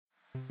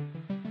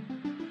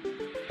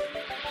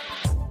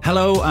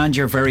Hello, and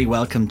you're very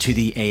welcome to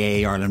the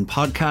AA Ireland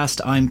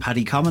podcast. I'm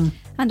Paddy Common.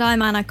 And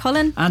I'm Anna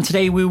Cullen. And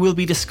today we will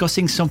be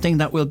discussing something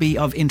that will be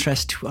of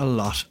interest to a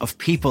lot of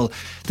people.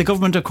 The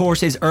government, of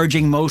course, is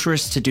urging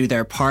motorists to do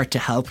their part to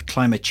help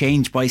climate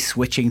change by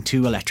switching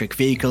to electric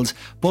vehicles.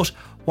 But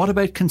what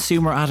about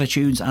consumer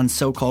attitudes and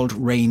so-called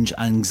range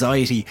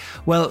anxiety?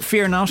 Well,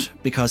 fear not,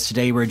 because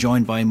today we're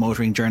joined by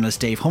motoring journalist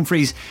Dave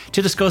Humphreys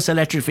to discuss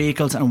electric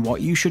vehicles and what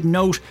you should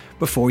note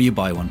before you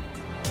buy one.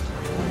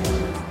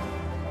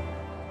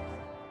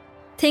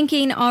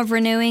 Thinking of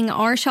renewing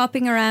or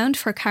shopping around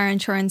for car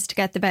insurance to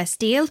get the best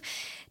deal?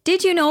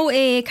 Did you know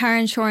AA car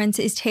insurance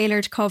is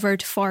tailored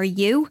covered for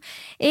you?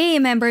 AA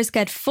members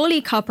get fully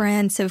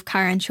comprehensive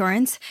car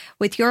insurance.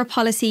 With your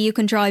policy, you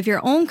can drive your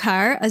own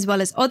car as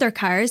well as other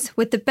cars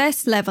with the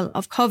best level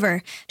of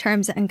cover.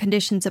 Terms and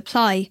conditions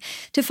apply.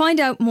 To find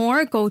out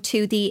more, go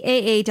to the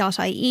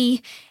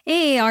aa.ie.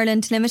 AA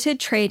Ireland Limited,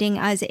 trading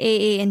as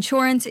AA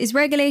Insurance, is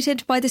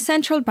regulated by the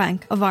Central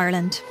Bank of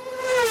Ireland.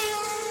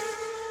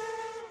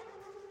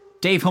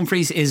 Dave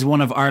Humphreys is one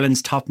of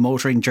Ireland's top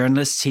motoring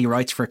journalists. He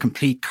writes for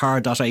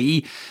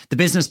CompleteCar.ie, The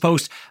Business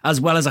Post,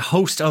 as well as a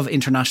host of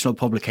international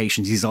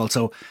publications. He's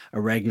also a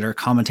regular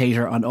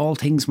commentator on all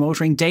things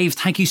motoring. Dave,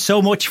 thank you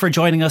so much for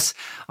joining us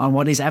on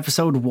what is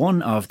episode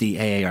 1 of the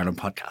AA Ireland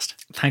podcast.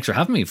 Thanks for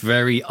having me.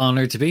 Very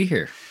honoured to be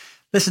here.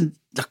 Listen,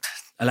 look,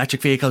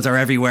 electric vehicles are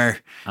everywhere.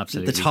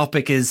 Absolutely. The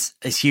topic is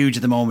huge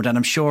at the moment, and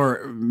I'm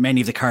sure many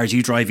of the cars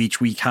you drive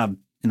each week have,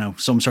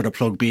 some sort of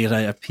plug, be it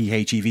a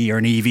PHEV or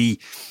an EV.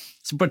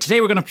 But today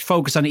we're going to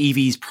focus on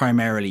EVs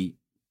primarily.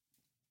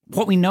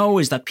 What we know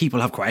is that people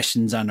have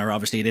questions and are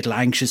obviously a little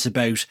anxious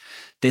about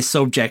this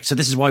subject. So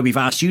this is why we've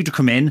asked you to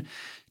come in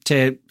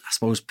to, I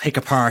suppose, pick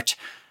apart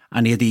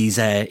any of these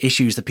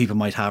issues that people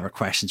might have or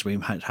questions we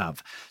might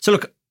have. So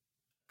look,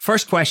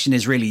 first question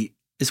is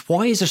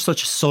why is there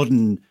such a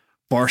sudden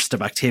burst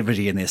of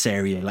activity in this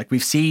area? Like,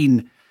 we've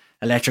seen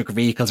electric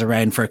vehicles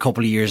around for a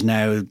couple of years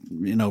now,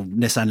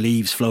 Nissan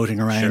Leafs floating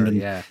around,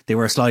 They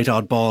were a slight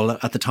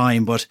oddball at the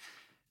time, but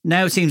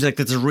now it seems like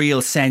there's a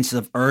real sense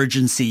of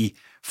urgency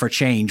for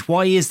change.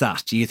 Why is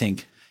that, do you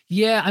think?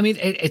 Yeah, I mean,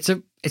 it's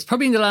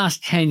probably in the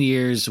last 10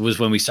 years was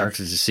when we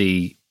started to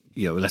see,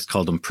 let's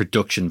call them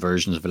production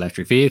versions of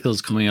electric vehicles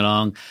coming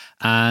along.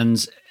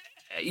 And,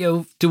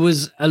 there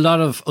was a lot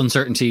of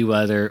uncertainty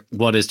whether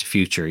what is the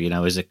future?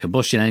 Is it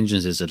combustion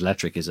engines? Is it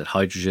electric? Is it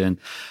hydrogen?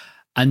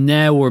 And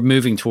now we're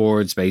moving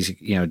towards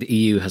basically, the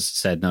EU has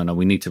said, no,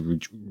 we need to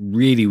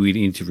we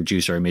need to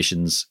reduce our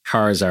emissions.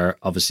 Cars are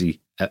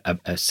obviously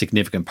a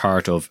significant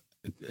part of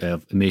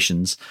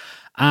emissions.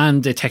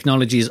 And the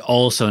technology is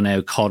also now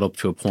caught up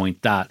to a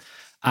point that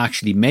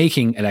actually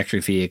making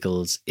electric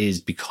vehicles is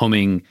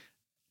becoming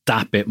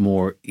that bit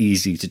more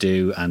easy to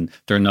do. And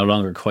they're no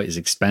longer quite as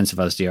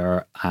expensive as they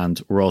are.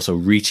 And we're also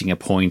reaching a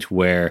point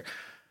where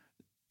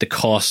the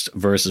cost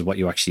versus what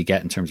you actually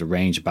get in terms of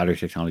range of battery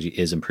technology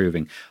is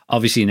improving.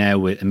 Obviously now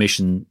with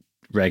emission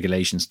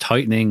regulations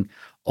tightening,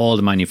 all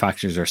the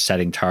manufacturers are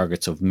setting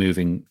targets of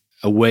moving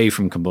away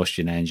from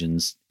combustion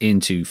engines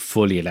into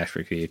fully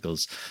electric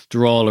vehicles.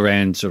 They're all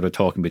around sort of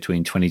talking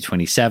between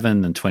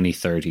 2027 and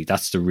 2030.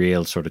 That's the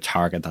real sort of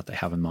target that they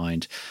have in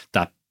mind,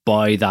 that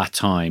by that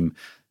time,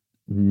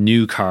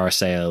 new car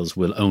sales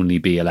will only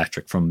be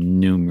electric from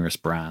numerous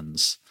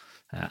brands.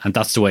 And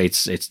that's the way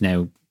it's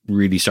now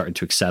really starting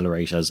to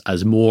accelerate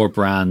as more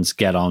brands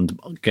get on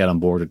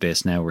board with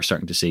this. Now we're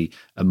starting to see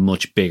a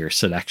much bigger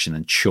selection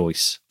and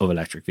choice of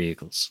electric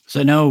vehicles.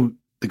 So I know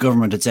the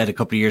government had said a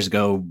couple of years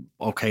ago,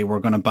 okay, we're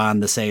going to ban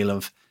the sale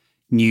of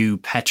new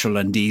petrol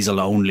and diesel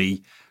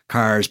only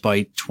cars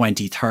by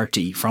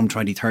 2030, from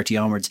 2030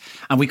 onwards.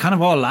 And we kind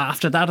of all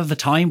laughed at that at the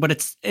time, but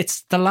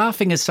it's the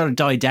laughing has sort of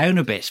died down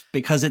a bit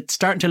because it's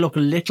starting to look a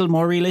little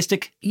more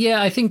realistic.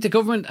 Yeah, I think the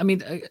government, I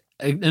mean,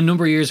 a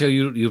number of years ago,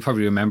 you'll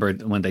probably remember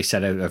when they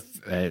set out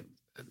a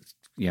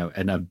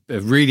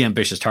really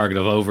ambitious target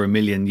of over 1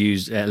 million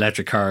used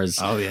electric cars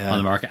on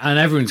the market. And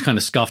everyone's kind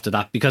of scoffed at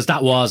that because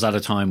that was at a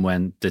time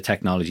when the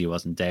technology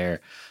wasn't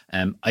there.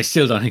 I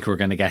still don't think we're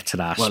going to get to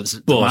that. Well,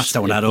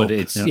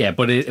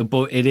 but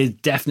it is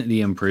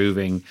definitely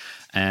improving.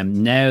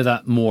 Now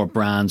that more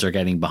brands are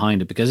getting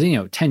behind it, because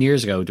 10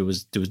 years ago there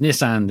was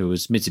Nissan, there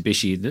was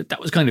Mitsubishi. That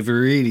was kind of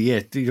really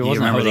it. There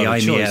wasn't remember the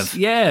IMEV?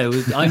 Yeah,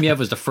 IMEV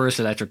was the first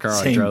electric car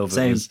I drove.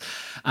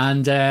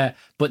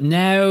 But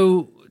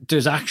now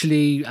there's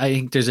actually, I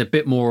think there's a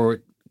bit more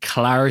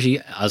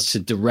clarity as to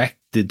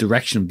the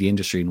direction of the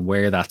industry and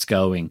where that's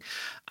going,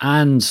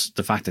 and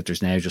the fact that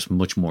there's now just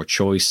much more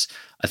choice.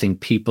 I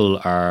think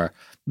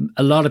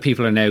a lot of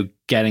people are now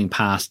getting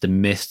past the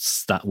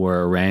myths that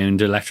were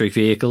around electric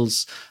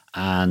vehicles,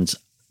 and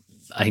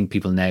I think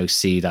people now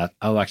see that,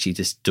 actually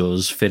this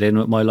does fit in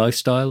with my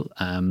lifestyle.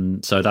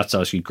 So that's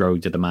actually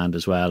growing the demand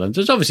as well. And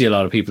there's obviously a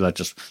lot of people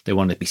that they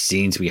want to be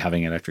seen to be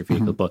having an electric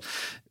vehicle, but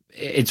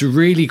it's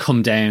really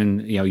come down,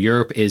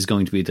 Europe is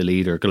going to be the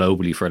leader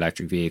globally for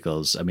electric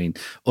vehicles. I mean,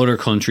 other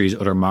countries,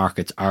 other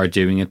markets are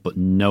doing it, but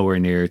nowhere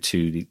near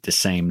to the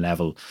same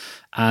level.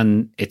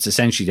 And it's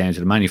essentially down to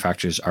the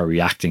manufacturers are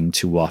reacting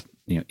to what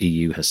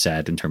EU has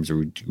said in terms of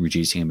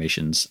reducing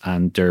emissions,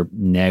 and they're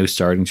now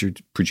starting to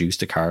produce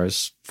the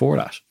cars for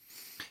that.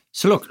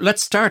 So look,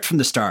 let's start from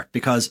the start,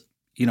 because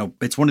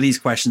it's one of these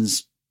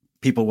questions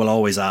people will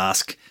always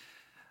ask.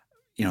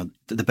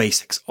 The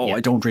basics. I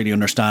don't really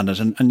understand it.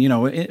 And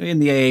in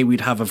the AA,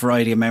 we'd have a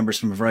variety of members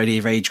from a variety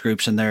of age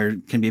groups, and they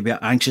can be a bit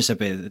anxious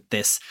about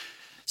this.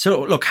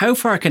 So look, how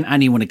far can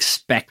anyone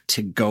expect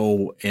to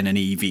go in an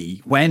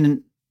EV?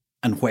 When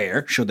and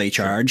where should they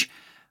charge?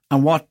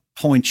 And what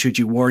point should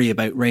you worry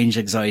about range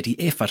anxiety,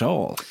 if at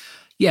all?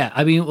 Yeah,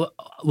 I mean,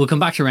 we'll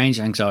come back to range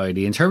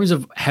anxiety. In terms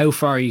of how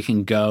far you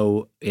can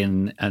go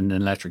in an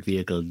electric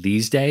vehicle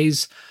these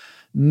days,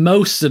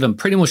 most of them,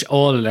 pretty much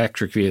all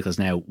electric vehicles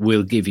now,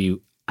 will give you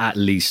at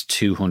least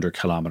 200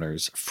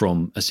 kilometers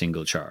from a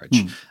single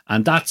charge.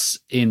 And that's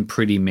in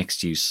pretty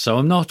mixed use. So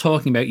I'm not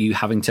talking about you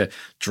having to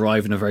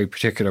drive in a very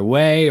particular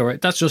way, or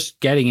that's just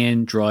getting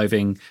in,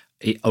 driving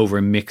over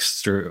a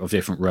mixture of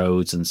different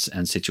roads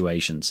and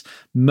situations.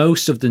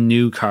 Most of the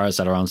new cars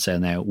that are on sale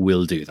now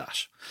will do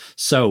that.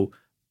 So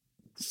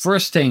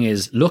first thing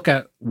is, look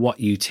at what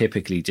you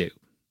typically do.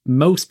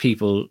 Most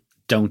people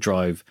don't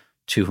drive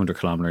 200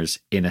 kilometers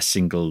in a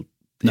single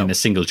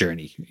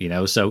journey,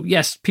 So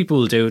yes, people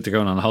will do it. They're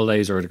going on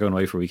holidays or they're going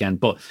away for a weekend.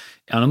 But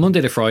on a Monday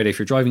to Friday, if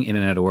you're driving in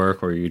and out of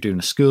work, or you're doing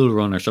a school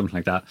run or something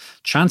like that,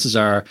 chances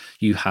are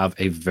you have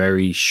a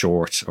very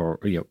short, or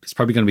it's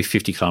probably going to be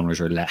 50 kilometers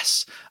or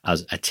less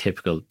as a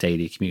typical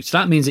daily commute. So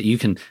that means that you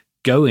can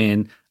go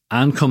in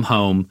and come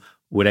home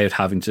without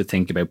having to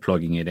think about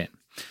plugging it in.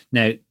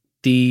 Now,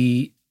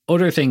 the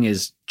other thing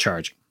is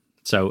charging.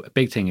 So a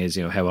big thing is,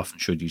 how often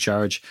should you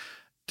charge?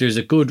 There's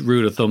a good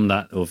rule of thumb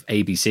that of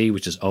ABC,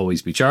 which is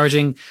always be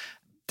charging.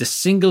 The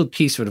single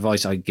piece of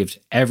advice I give to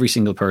every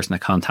single person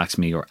that contacts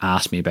me or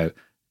asks me about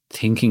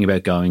thinking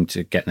about going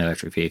to get an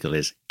electric vehicle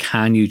is,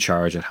 can you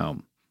charge at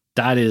home?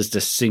 That is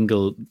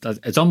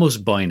it's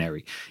almost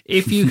binary.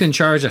 If you can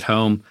charge at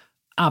home,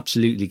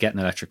 absolutely get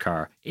an electric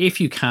car. If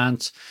you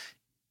can't,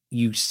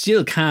 you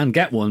still can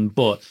get one,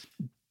 but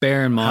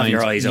bear in mind, have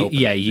your eyes open.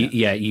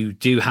 You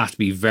do have to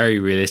be very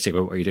realistic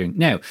about what you're doing.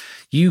 Now,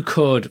 you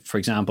could, for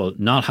example,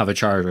 not have a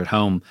charger at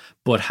home,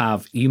 but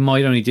you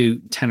might only do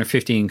 10 or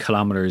 15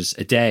 kilometers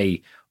a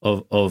day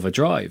of a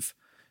drive.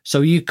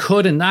 So you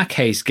could, in that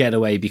case, get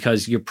away,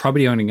 because you're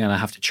probably only going to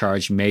have to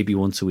charge maybe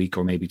once a week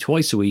or maybe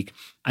twice a week.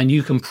 And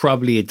you can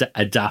probably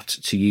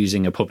adapt to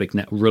using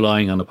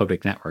relying on a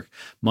public network.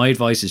 My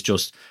advice is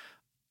just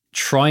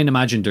try and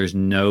imagine there's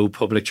no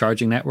public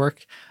charging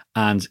network.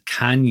 And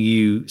can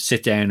you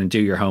sit down and do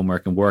your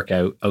homework and work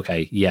out,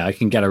 okay, yeah, I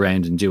can get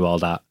around and do all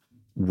that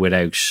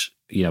without,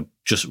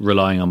 just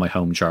relying on my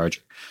home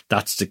charger.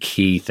 That's the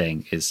key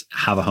thing, is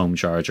have a home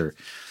charger.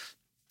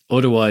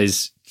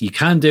 Otherwise, you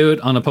can do it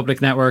on a public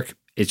network.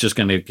 It's just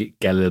going to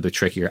get a little bit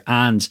trickier.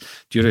 And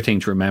the other thing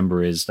to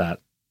remember is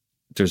that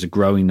there's a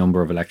growing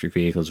number of electric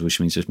vehicles, which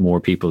means there's more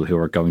people who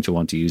are going to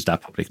want to use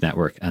that public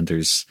network. And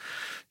there's,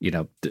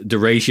 the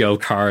ratio of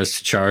cars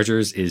to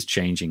chargers is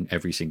changing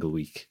every single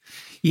week.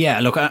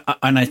 Yeah, look,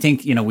 and I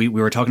think, we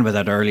were talking about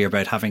that earlier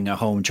about having a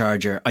home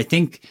charger. I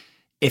think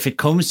if it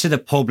comes to the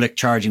public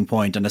charging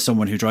point, and as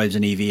someone who drives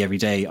an EV every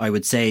day, I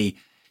would say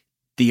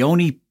the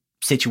only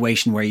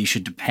situation where you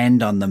should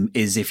depend on them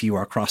is if you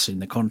are crossing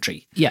the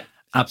country. Yeah,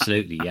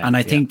 absolutely. Yeah. And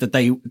I think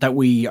that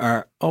we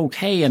are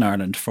okay in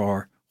Ireland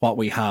for what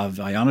we have.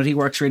 Ionity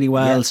works really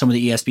well. Yeah. Some of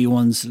the ESB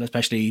ones,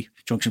 especially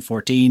Junction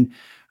 14,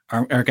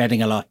 are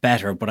getting a lot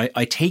better. But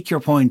I take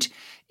your point.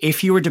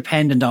 If you were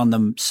dependent on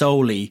them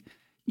solely,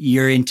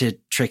 you're into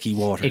tricky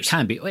waters. It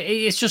can be.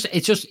 It's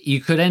just you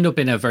could end up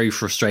in a very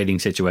frustrating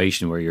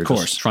situation where you're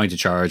just trying to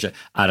charge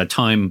at a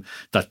time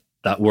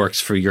that works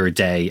for your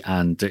day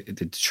and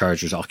the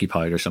charger's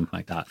occupied or something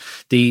like that.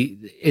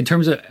 In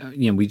terms of,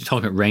 we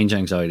talk about range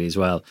anxiety as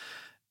well.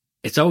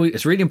 It's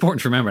really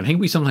important to remember. I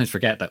think we sometimes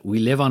forget that we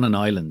live on an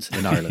island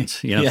in Ireland.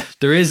 Yeah.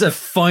 There is a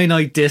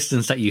finite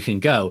distance that you can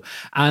go.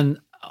 And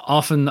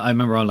often, I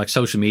remember on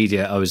social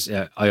media,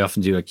 I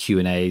often do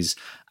Q&As,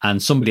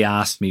 and somebody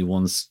asked me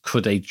once,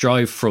 could they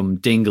drive from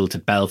Dingle to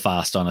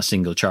Belfast on a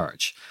single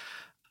charge?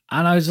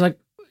 And I was like,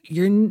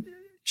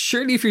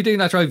 surely if you're doing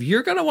that drive,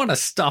 you're going to want to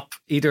stop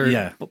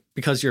either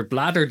because your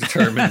bladder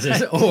determines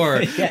it,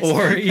 or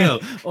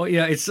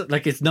it's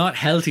like, it's not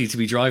healthy to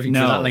be driving for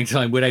that length of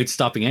time without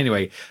stopping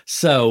anyway.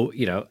 So,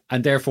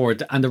 and therefore,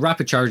 and the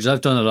rapid chargers,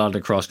 I've done a lot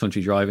of cross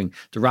country driving.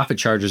 The rapid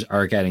chargers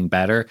are getting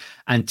better,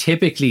 and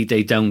typically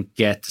they don't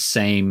get the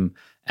same.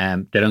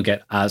 They don't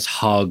get as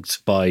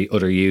hogged by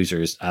other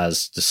users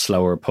as the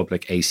slower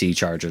public AC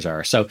chargers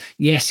are. So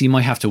yes, you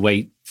might have to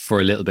wait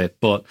for a little bit,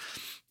 but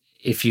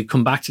if you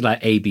come back to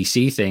that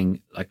ABC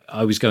thing, like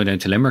I was going down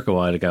to Limerick a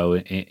while ago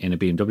in a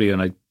BMW,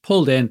 and I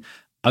pulled in.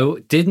 I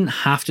didn't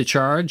have to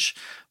charge,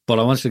 but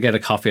I wanted to get a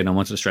coffee and I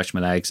wanted to stretch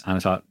my legs, and I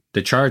thought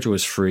the charger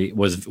was free,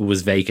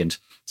 was vacant.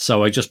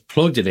 So I just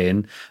plugged it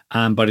in,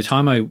 and by the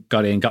time I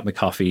got in, got my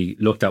coffee,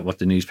 looked at what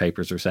the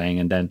newspapers were saying,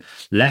 and then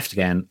left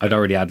again, I'd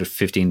already added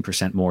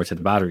 15% more to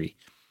the battery.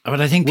 But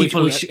I think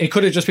people... Which it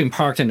could have just been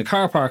parked in the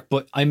car park,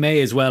 but I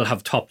may as well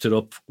have topped it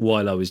up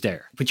while I was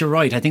there. But you're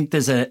right. I think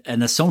there's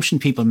an assumption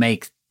people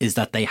make is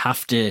that they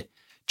have to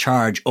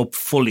charge up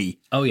fully.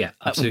 Oh, yeah,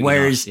 absolutely.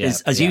 Whereas, Yeah,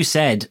 as you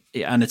said,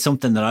 and it's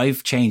something that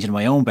I've changed in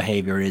my own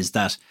behaviour, is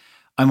that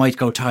I might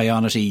go to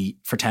Ionity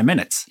for 10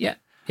 minutes. Yeah,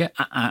 yeah.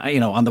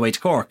 On the way to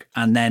Cork,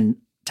 and then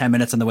 10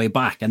 minutes on the way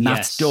back. And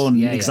that's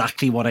done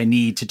exactly what I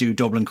need to do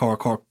Dublin, Cork,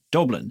 Cork,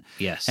 Dublin.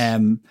 Yes.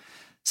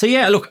 So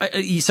yeah, look,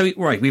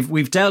 right,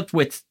 we've dealt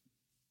with,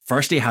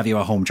 firstly, have you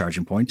a home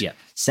charging point? Yeah.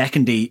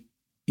 Secondly,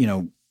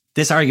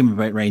 this argument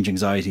about range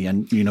anxiety,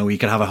 and you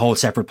could have a whole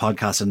separate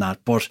podcast on that,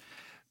 but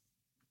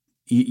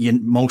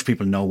most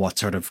people know what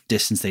sort of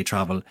distance they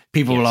travel.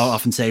 People will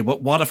often say, "Well,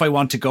 what if I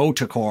want to go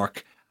to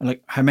Cork?"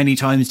 Like, how many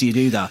times do you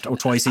do that? Or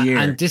twice a year?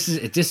 And this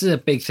is a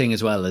big thing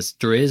as well, is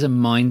there is a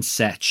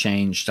mindset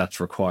change that's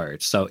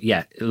required. So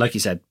yeah, like you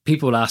said,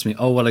 people will ask me,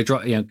 "Oh, well,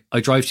 I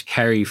drive to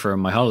Kerry for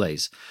my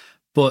holidays,"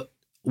 but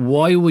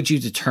why would you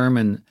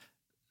determine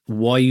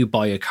why you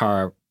buy a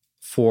car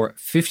for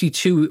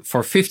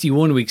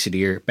 51 weeks of the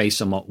year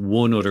based on what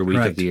one other week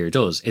of the year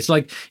does? It's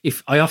like,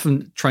 if I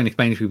often try and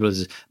explain to people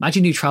is,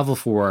 imagine you travel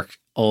for work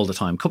all the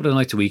time, a couple of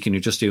nights a week, and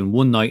you're just doing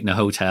one night in a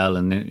hotel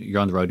and then you're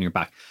on the road and you're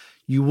back.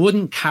 You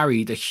wouldn't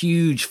carry the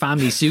huge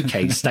family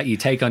suitcase that you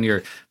take on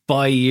your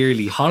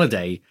bi-yearly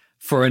holiday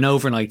for an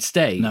overnight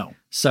stay. No.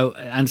 So,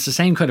 and it's the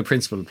same kind of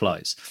principle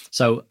applies.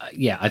 So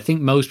yeah, I think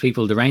most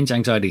people, the range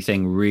anxiety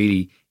thing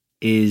really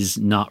is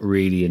not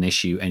really an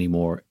issue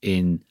anymore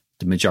in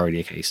the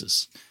majority of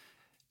cases.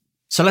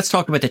 So let's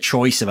talk about the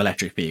choice of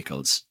electric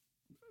vehicles.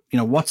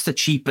 What's the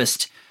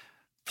cheapest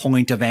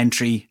point of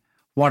entry?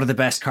 What are the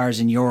best cars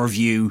in your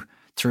view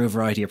through a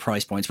variety of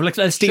price points? But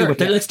let's deal with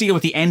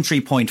the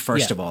entry point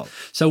first of all.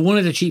 So one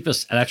of the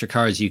cheapest electric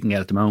cars you can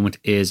get at the moment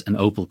is an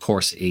Opel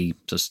Corsa E,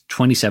 just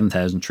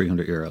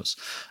 €27,300.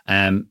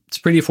 It's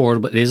pretty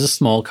affordable. It is a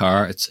small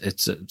car.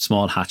 It's a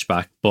small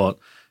hatchback, but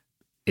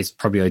it's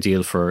probably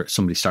ideal for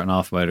somebody starting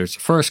off, whether it's a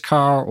first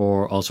car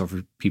or also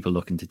for people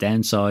looking to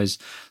downsize.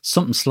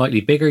 Something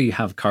slightly bigger, you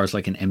have cars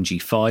like an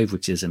MG5,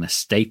 which is an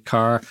estate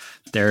car.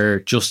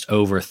 They're just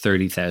over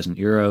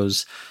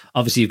 €30,000.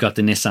 Obviously, you've got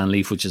the Nissan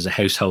Leaf, which is a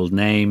household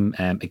name.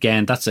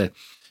 Again, that's a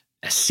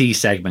C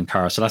segment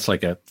car, so that's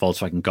like a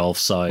Volkswagen Golf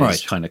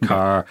size kind of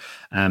car.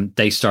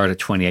 They start at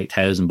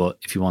 28,000, but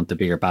if you want the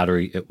bigger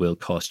battery, it will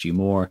cost you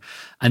more.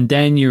 And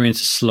then you're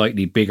into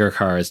slightly bigger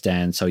cars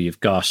then. So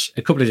you've got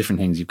a couple of different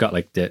things. You've got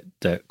like the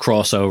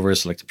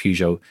crossovers, like the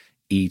Peugeot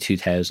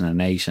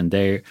E2008, and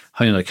their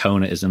Hyundai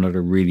Kona is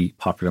another really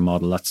popular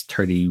model. That's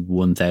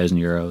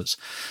 €31,000.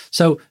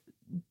 So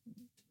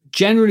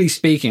generally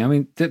speaking, I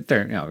mean,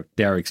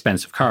 they're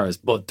expensive cars,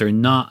 but they're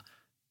not.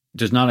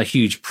 There's not a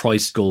huge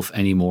price gulf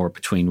anymore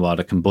between what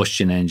a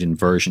combustion engine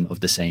version of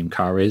the same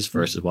car is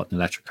versus what an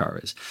electric car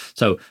is.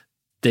 So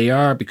they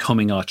are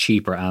becoming a lot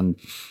cheaper. And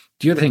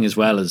the other thing as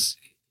well is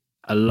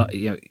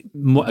a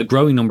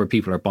growing number of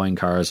people are buying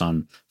cars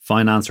on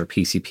finance or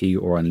PCP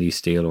or on lease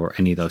deal or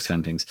any of those kind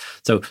of things.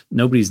 So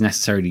nobody's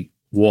necessarily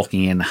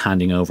walking in,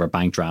 handing over a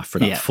bank draft for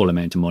that full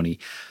amount of money.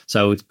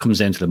 So it comes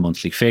down to the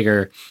monthly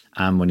figure.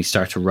 And when you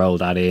start to roll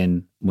that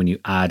in, when you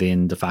add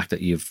in the fact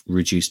that you've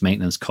reduced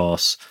maintenance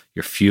costs,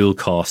 your fuel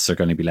costs are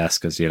going to be less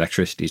because the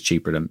electricity is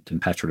cheaper than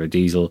petrol or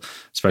diesel,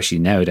 especially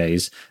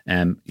nowadays.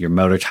 Your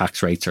motor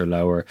tax rates are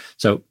lower.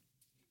 So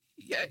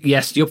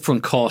yes, the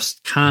upfront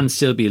cost can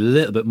still be a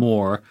little bit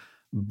more,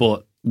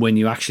 but when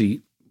you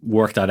actually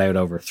work that out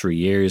over 3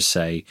 years,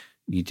 say,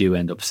 you do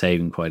end up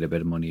saving quite a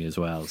bit of money as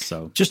well.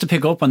 So just to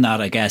pick up on that,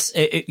 I guess,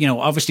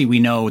 obviously we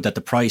know that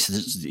the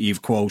prices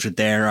you've quoted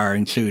there are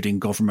including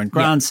government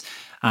grants,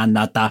 and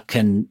that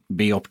can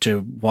be up to,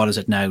 what is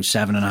it now,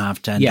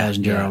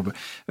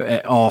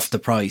 €7,500-10,000 off the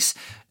price.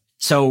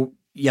 So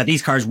yeah,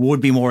 these cars would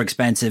be more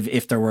expensive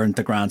if there weren't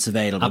the grants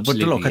available.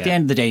 Absolutely, but look, at the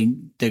end of the day,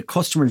 the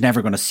customer's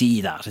never going to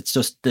see that. It's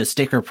just the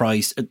sticker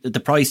price.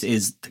 The price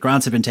is, the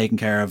grants have been taken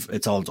care of.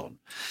 It's all done.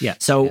 Yeah.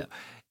 So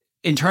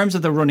in terms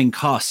of the running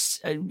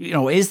costs,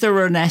 is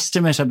there an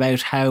estimate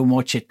about how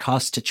much it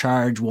costs to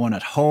charge one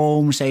at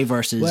home, say,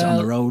 versus on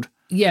the road?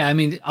 Yeah, I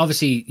mean,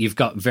 obviously you've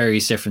got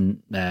various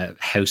different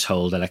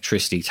household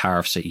electricity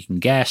tariffs that you can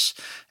get.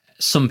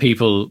 Some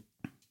people,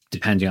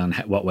 depending on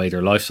what way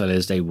their lifestyle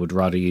is, they would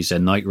rather use a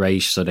night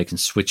rate so they can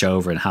switch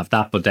over and have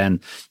that. But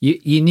then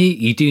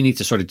you do need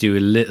to sort of do a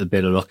little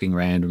bit of looking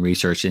around and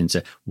research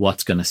into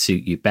what's going to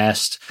suit you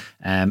best.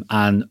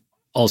 And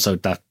also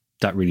that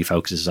really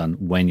focuses on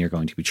when you're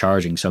going to be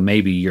charging. So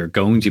maybe you're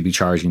going to be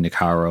charging the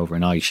car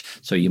overnight,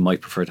 so you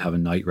might prefer to have a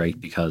night rate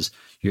because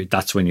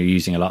that's when you're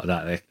using a lot of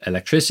that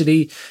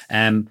electricity.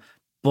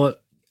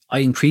 But I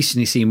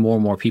increasingly see more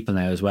and more people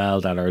now as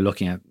well that are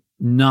looking at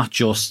not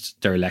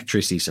just their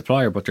electricity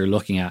supplier, but they're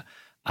looking at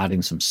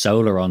adding some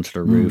solar onto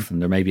the roof,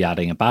 and they're maybe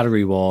adding a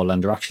battery wall,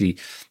 and they're actually,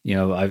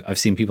 I've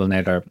seen people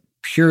now that are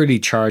purely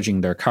charging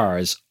their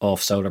cars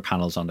off solar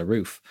panels on the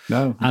roof.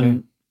 No, okay.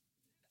 And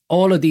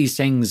all of these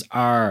things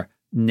are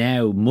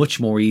now much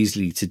more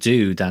easily to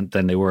do than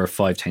they were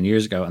 5-10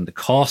 years ago, and the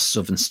costs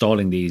of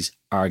installing these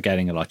are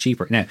getting a lot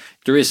cheaper. Now,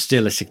 there is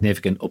still a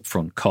significant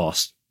upfront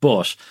cost,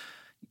 but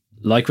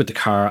like with the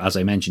car, as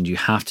I mentioned, you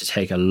have to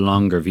take a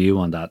longer view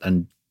on that,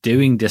 and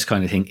doing this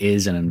kind of thing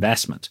is an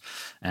investment.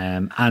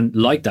 And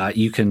like that,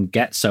 you can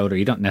get solar.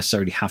 You don't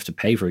necessarily have to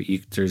pay for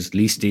it. There's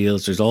lease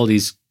deals. There's all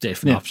these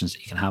different options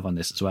that you can have on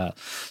this as well.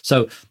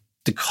 So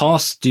the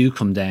costs do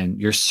come down.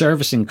 Your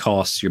servicing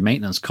costs, your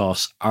maintenance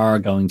costs are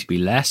going to be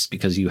less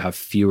because you have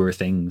fewer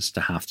things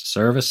to have to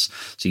service.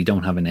 So you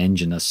don't have an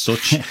engine as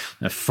such,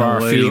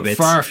 far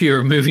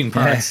fewer moving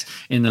parts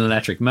in an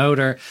electric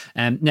motor.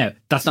 Now,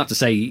 that's not to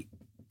say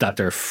that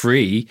they're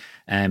free.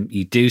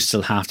 You do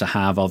still have to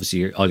have,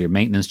 obviously, all your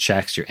maintenance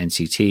checks, your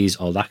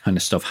NCTs, all that kind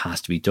of stuff has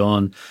to be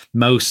done.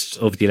 Most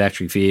of the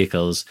electric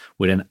vehicles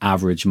with an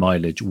average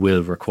mileage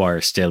will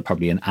require still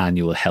probably an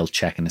annual health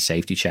check and a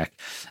safety check.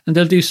 And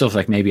they'll do stuff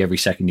like maybe every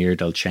second year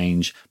they'll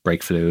change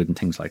brake fluid and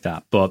things like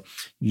that. But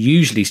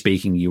usually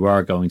speaking, you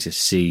are going to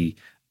see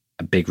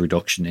a big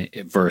reduction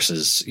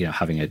versus,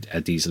 having a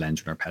diesel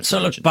engine or petrol engine. So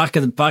look,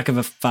 back of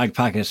a fag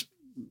packet,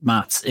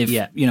 maths,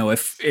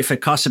 if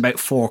it costs about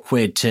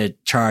 £4 to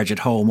charge at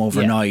home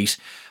overnight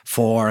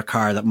for a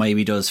car that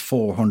maybe does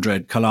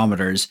 400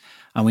 kilometers,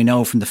 and we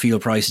know from the fuel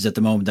prices at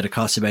the moment that it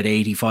costs about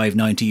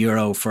 85-90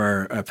 euro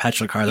for a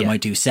petrol car that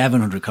might do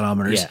 700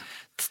 kilometers,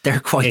 they're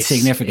quite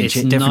significant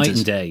differences. Night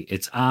and day.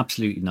 It's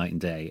absolutely night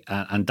and day,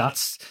 and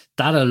that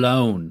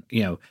alone,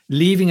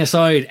 leaving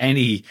aside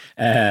any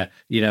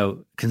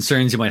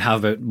concerns you might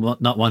have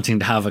about not wanting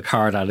to have a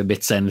car that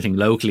emits anything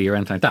locally or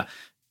anything like that,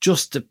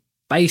 just the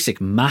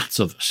basic maths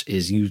of it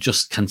is you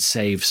just can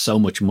save so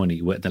much money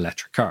with an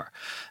electric car.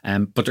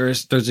 But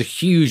there's a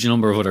huge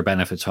number of other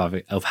benefits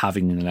of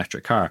having an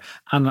electric car.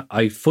 And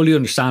I fully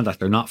understand that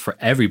they're not for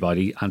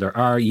everybody. And there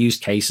are use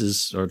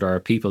cases, or there are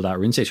people that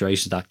are in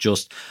situations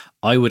that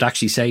I would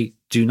actually say,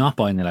 do not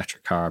buy an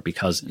electric car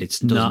because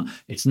it's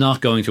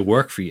not going to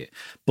work for you.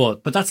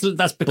 But that's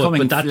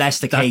becoming less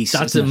the case.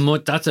 That's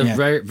a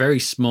very, very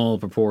small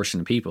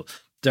proportion of people.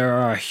 There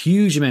are a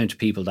huge amount of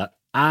people that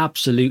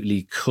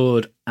absolutely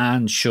could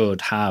and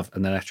should have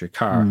an electric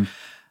car.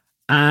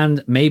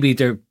 And maybe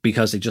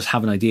because they just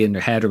have an idea in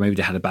their head, or maybe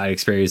they had a bad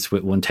experience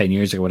with one 10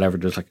 years ago or whatever,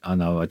 they're just like, oh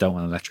no, I don't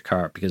want an electric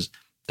car, because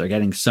they're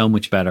getting so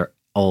much better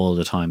all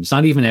the time. It's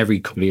not even every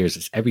couple of years,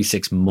 it's every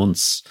 6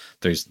 months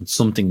there's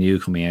something new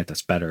coming out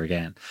that's better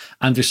again.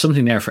 And there's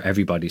something there for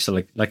everybody. So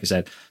like I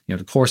said, the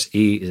Corsa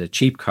E is a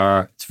cheap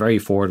car, it's very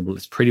affordable,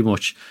 it's pretty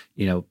much,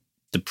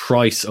 the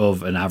price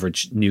of an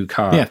average new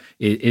car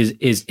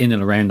is in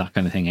and around that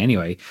kind of thing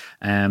anyway.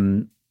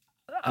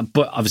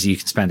 But obviously you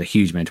can spend a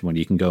huge amount of money.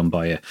 You can go and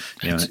buy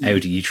an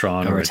Audi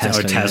e-tron or a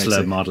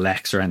Tesla Model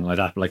X or anything like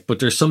that. But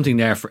there's something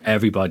there for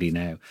everybody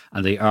now.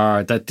 And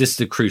this is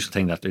the crucial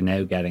thing, that they're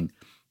now getting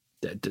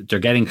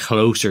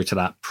closer to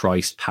that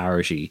price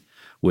parity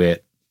with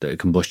the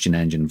combustion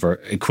engine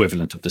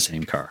equivalent of the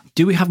same car.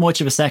 Do we have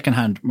much of a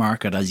second-hand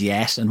market as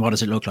yet? And what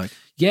does it look like?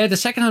 Yeah, the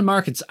second-hand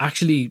market's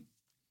actually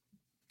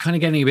kind of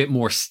getting a bit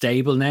more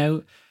stable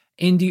now.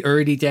 In the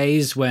early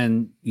days,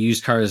 when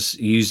used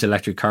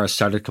electric cars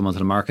started to come onto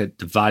the market,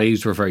 the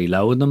values were very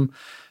low in them.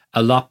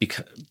 A lot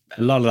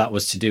of that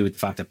was to do with the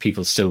fact that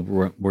people still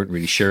weren't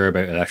really sure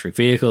about electric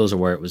vehicles or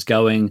where it was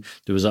going.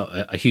 There was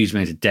a huge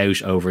amount of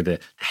doubt over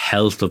the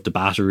health of the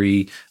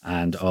battery,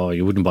 and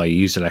you wouldn't buy a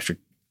used electric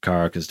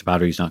car because the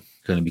battery's not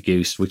going to be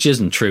goosed, which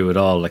isn't true at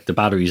all. Like, the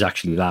batteries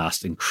actually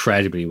last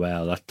incredibly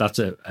well. That's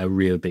a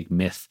real big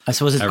myth. I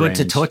suppose it's good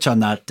to touch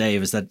on that,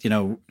 Dave, is that,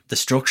 the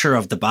structure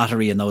of the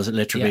battery in those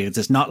electric vehicles,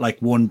 it's not like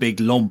one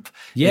big lump.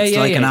 It's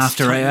like an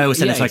after eight. I always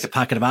said it's like a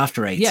packet of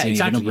after eights. Yeah,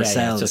 exactly.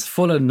 Cells. It's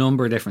full of a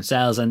number of different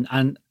cells.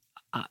 And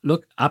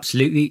look,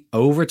 absolutely,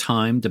 over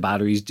time, the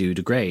batteries do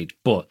degrade,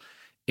 but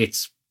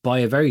it's by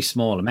a very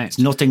small amount. It's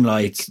nothing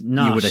like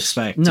you would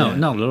expect. No,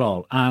 not at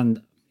all.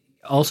 And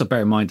also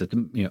bear in mind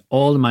that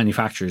all the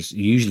manufacturers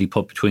usually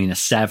put between a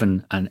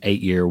 7 and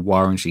 8 year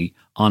warranty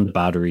on the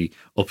battery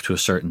up to a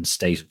certain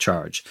state of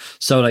charge.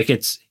 So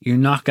you're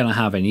not going to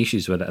have any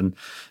issues with it. And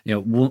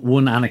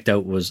one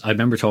anecdote was, I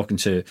remember talking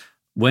to,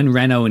 when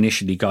Renault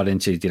initially got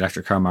into the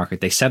electric car market,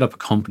 they set up a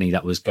company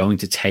that was going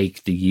to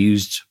take the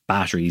used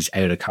batteries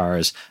out of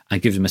cars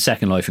and give them a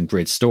second life in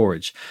grid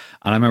storage.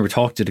 And I remember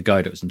talking to the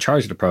guy that was in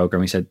charge of the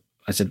program. I said,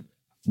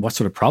 what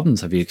sort of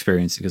problems have you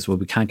experienced? He goes, well,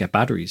 we can't get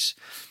batteries,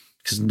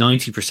 because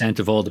 90%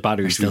 of all the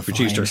batteries we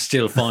produced are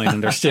still fine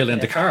and they're still in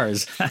the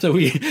cars. So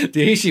the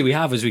issue we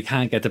have is we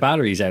can't get the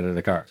batteries out of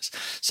the cars.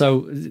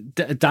 So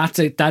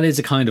that is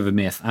a kind of a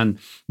myth, and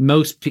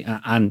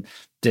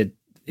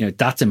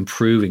that's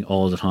improving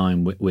all the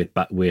time with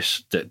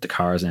the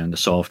cars now and the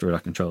software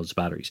that controls the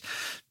batteries.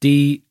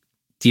 The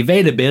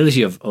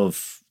availability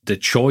of the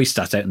choice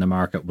that's out in the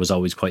market was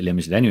always quite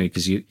limited anyway,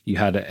 because you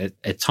had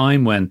a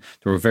time when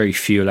there were very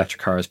few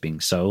electric cars being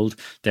sold.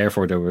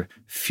 Therefore, there were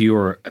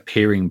fewer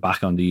appearing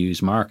back on the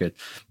used market.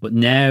 But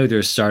now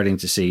they're starting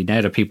to see,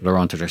 now that people are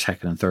onto their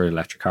second and third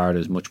electric car,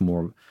 there's much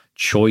more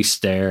choice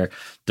there.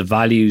 The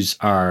values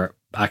are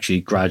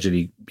actually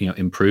gradually,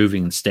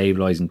 improving and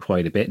stabilizing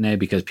quite a bit now,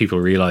 because people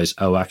realize,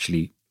 oh,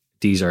 actually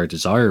these are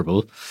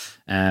desirable.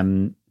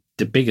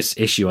 The biggest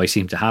issue I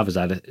seem to have is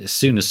that as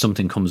soon as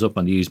something comes up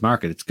on the used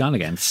market, it's gone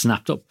again, it's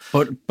snapped up.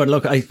 But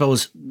look, I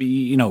suppose,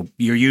 your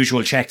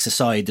usual checks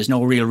aside, there's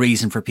no real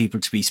reason for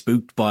people to be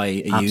spooked by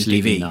a used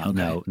EV.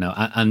 No.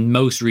 And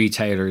most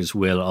retailers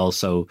will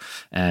also,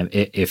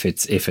 if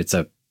it's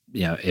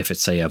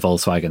say a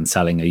Volkswagen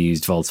selling a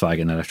used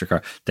Volkswagen electric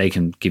car, they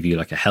can give you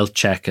like a health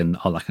check and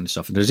all that kind of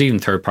stuff. And there's even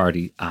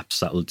third-party apps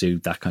that will do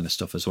that kind of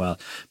stuff as well.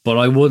 But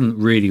I wouldn't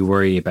really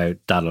worry about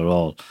that at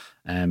all.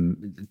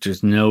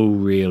 There's no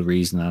real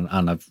reason,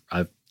 and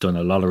I've done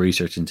a lot of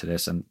research into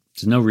this, and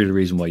there's no real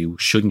reason why you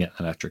shouldn't get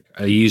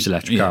a used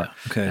electric car.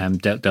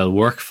 Okay. They'll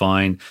work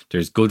fine.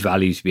 There's good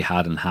value to be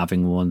had in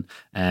having one.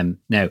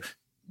 Now,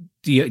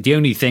 the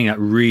only thing that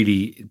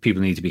really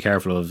people need to be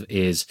careful of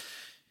is,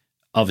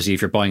 obviously,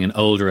 if you're buying an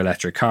older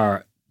electric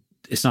car,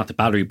 it's not the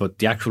battery, but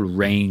the actual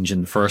range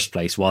in the first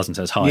place wasn't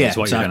as high as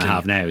what you're going to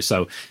have now.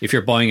 So if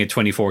you're buying a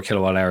 24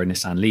 kilowatt hour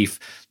Nissan Leaf,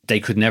 they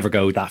could never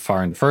go that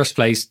far in the first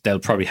place. They'll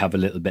probably have a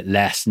little bit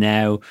less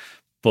now.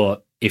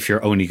 But if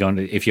you're only getting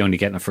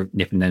it for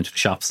nipping down to the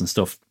shops and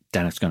stuff,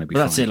 then it's going to be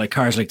fine. That's it, like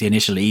cars like the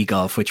initial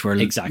e-Golf, which were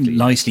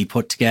nicely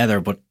put together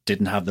but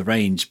didn't have the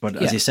range. But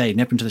as you say,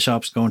 nipping to the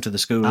shops, going to the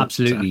school.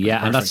 Absolutely,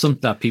 yeah. And that's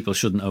something that people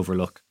shouldn't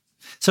overlook.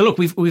 So look,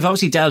 we've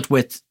obviously dealt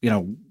with,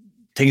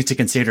 things to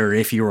consider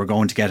if you were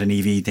going to get an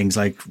EV, things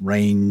like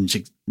range,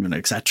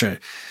 etc.,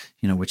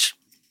 which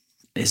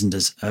isn't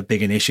as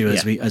big an issue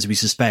as we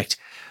suspect.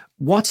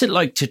 What's it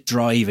like to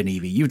drive an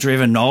EV? You've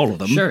driven all of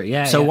them. Sure,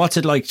 yeah. So what's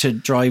it like to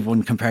drive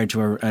one compared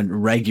to a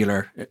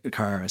regular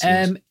car, I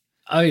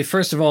suppose?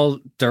 First of all,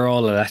 they're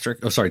all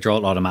electric. Oh, sorry, they're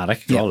all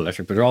automatic. They're all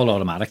electric, but they're all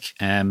automatic.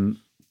 The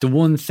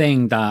one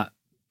thing that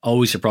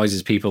always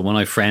surprises people when I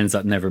have friends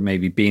that never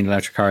maybe been in an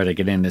electric car, they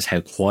get in, is how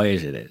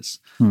quiet it is.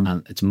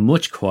 And it's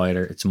much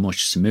quieter, it's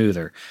much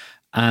smoother.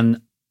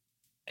 And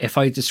if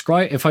I could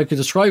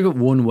describe it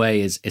one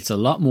way, is it's a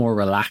lot more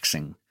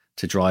relaxing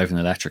to drive an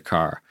electric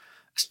car.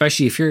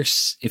 Especially if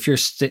you're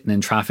sitting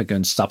in traffic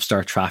and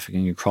stop-start traffic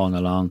and you're crawling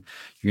along,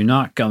 you're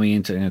not going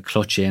into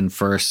clutch in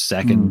first,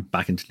 second,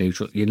 back into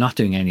neutral. You're not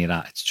doing any of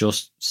that. It's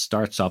just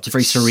start, stop. It's a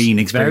very serene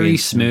experience. Very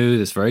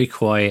smooth. It's very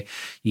quiet.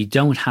 You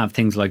don't have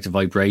things like the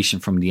vibration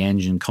from the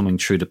engine coming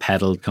through the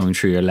pedal, coming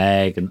through your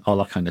leg and all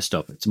that kind of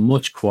stuff. It's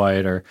much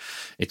quieter.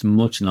 It's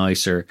much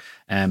nicer.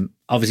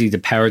 Obviously, the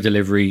power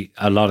delivery,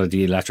 a lot of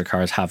the electric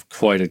cars have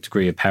quite a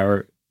degree of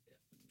power.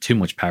 Too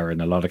much power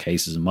in a lot of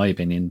cases, in my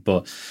opinion,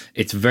 but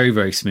it's very,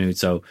 very smooth.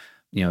 So,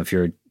 if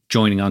you're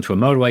joining onto a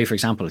motorway, for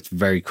example, it's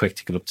very quick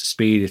to get up to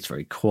speed. It's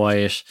very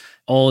quiet.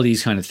 All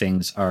these kind of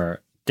things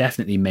are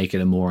definitely make it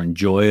a more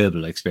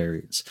enjoyable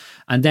experience.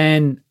 And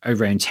then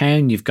around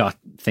town, you've got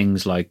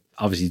things like,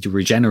 obviously, the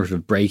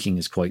regenerative braking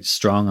is quite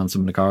strong on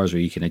some of the cars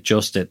where you can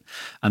adjust it,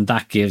 and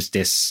that gives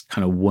this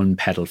kind of one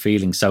pedal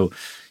feeling. So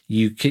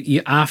you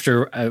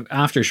after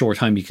a short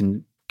time, you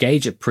can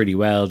gauge it pretty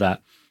well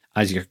that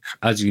as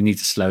you need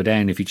to slow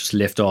down, if you just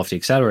lift off the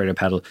accelerator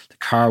pedal, the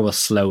car will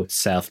slow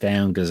itself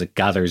down because it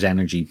gathers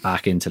energy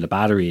back into the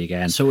battery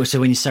again. So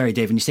when you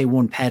say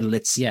one pedal,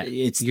 it's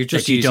you're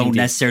just you don't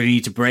necessarily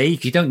need to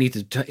brake. You don't need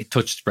to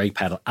touch the brake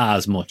pedal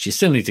as much. You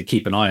still need to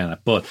keep an eye on it.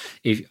 But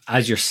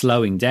as you're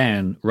slowing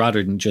down,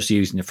 rather than just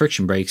using the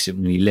friction brakes,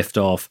 when you lift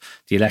off,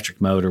 the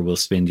electric motor will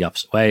spin the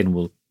opposite way and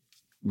will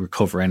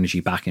recover energy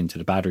back into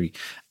the battery,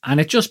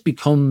 and it just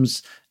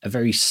becomes a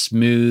very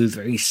smooth,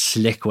 very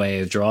slick way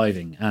of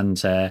driving. And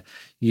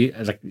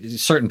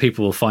certain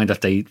people will find that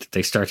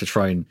they start to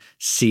try and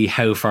see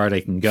how far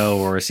they can go,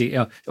 or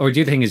the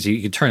other thing is you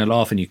can turn it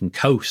off and you can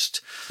coast.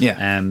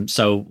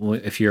 So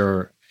if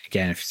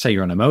say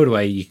you're on a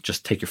motorway, you can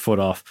just take your foot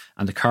off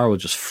and the car will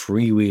just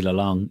freewheel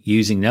along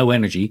using no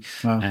energy.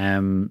 Wow.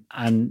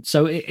 And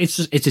so it's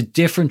a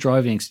different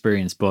driving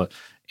experience, but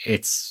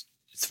it's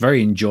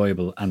very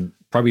enjoyable, and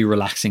probably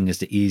relaxing is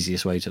the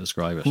easiest way to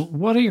describe it.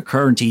 What are your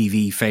current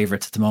EV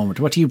favourites at the moment?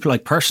 What do you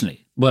like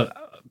personally? Well,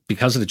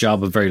 because of the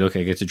job, I'm very lucky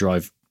I get to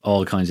drive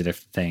all kinds of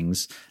different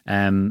things.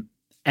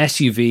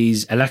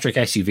 SUVs, electric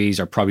SUVs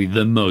are probably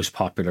the most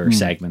popular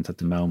segment at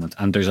the moment.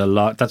 And there's a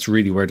lot, that's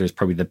really where there's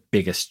probably the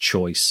biggest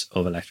choice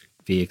of electric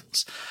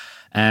vehicles.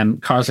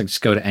 Cars like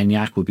Skoda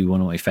Enyaq would be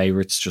one of my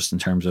favourites, just in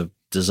terms of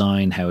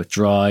design, how it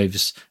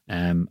drives,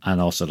 and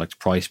also like the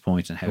price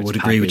point and how it's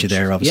packaged. I would agree with you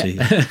there, obviously.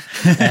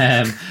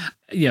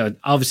 Yeah.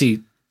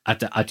 Obviously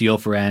at the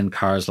upper end,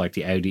 cars like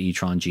the Audi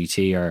e-tron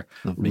GT are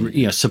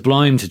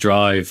sublime to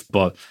drive,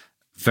 but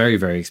very,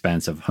 very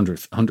expensive,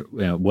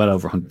 well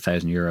over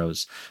 100,000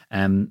 euros.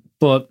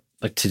 But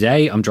like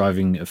today, I'm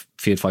driving a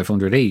Fiat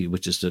 500e,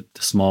 which is the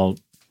small,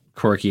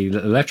 quirky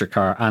electric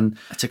car, and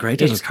it's a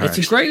great little car. It's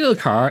a great little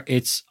car.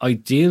 It's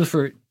ideal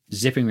for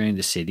zipping around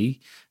the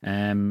city.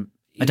 I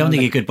don't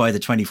think you could buy the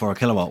 24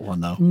 kilowatt one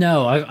though.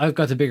 No, I've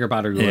got the bigger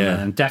battery one,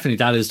 and definitely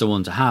that is the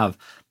one to have.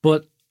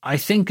 But I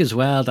think as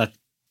well that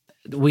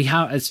we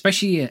have,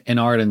 especially in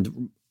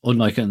Ireland,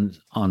 unlike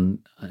on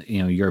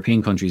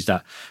European countries,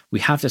 that we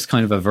have this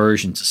kind of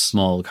aversion to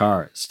small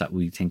cars, that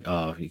we think,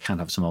 oh, you can't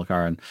have a small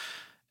car. And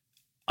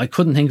I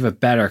couldn't think of a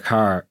better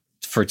car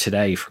for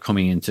today for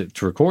coming in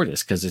to record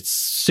this, because it's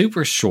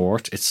super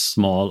short, it's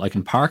small, I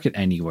can park it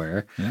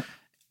anywhere. Yeah.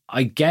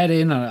 I get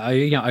in and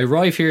I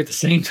arrive here at the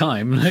same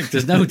time. Like,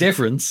 there's no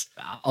difference.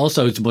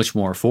 Also, it's much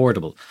more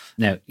affordable.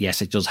 Now,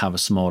 yes, it does have a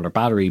smaller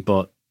battery,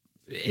 but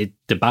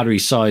the battery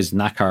size in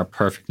that car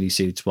perfectly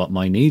suits what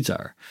my needs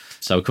are.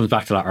 So it comes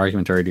back to that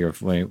argument earlier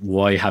of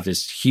why have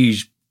this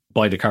huge,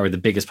 buy the car with the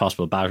biggest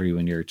possible battery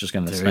when you're just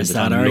going to spend the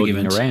time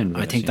lugging around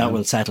with I think it, that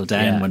will settle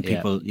down when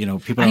people,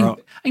 I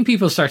think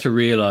people start to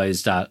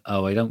realize that,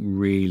 I don't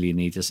really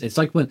need this. It's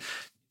like when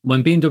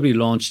BMW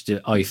launched the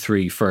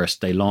i3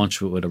 first, they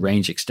launched with a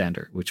range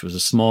extender, which was a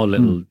small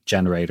little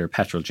generator,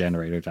 petrol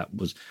generator that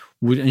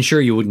would ensure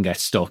you wouldn't get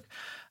stuck.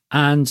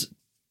 And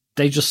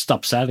they just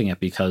stopped selling it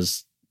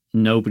because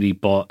nobody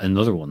bought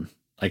another one.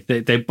 Like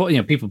they bought,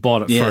 people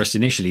bought it first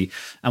initially.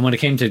 And when it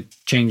came to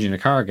changing the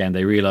car again,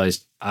 they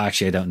realized,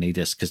 actually, I don't need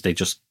this, because they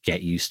just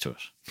get used to it.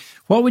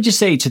 What would you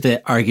say to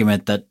the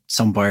argument that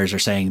some buyers are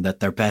saying that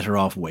they're better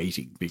off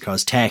waiting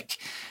because tech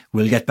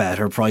will get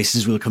better,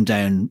 prices will come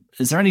down?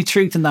 Is there any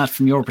truth in that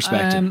from your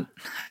perspective?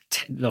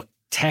 Look,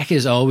 tech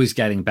is always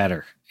getting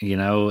better.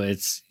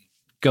 It's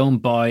go and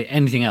buy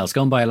anything else.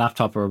 Go and buy a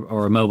laptop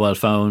or a mobile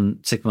phone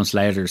 6 months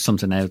later,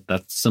 something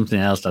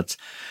else that's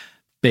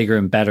bigger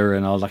and better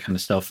and all that kind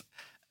of stuff.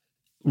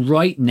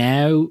 Right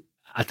now,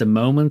 at the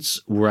moment,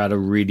 we're at a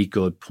really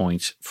good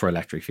point for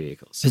electric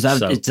vehicles.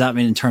 Does that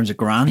mean in terms of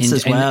grants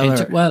as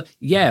well? Well,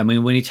 yeah. I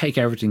mean, when you take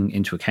everything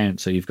into account,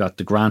 so you've got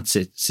the grant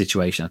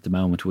situation at the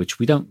moment, which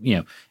we don't,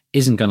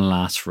 isn't going to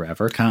last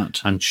forever.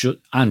 Can't. And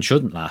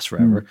shouldn't last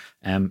forever.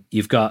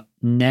 You've got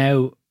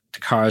now the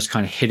cars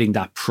kind of hitting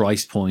that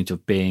price point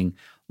of being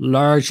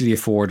largely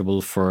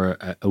affordable for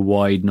a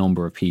wide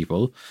number of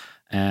people.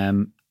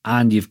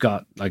 And you've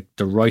got like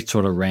the right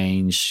sort of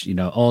range,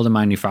 all the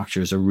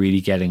manufacturers are really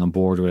getting on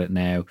board with it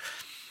now.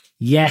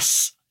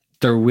 Yes,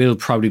 there will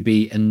probably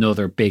be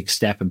another big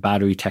step in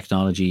battery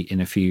technology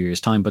in a few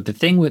years' time. But the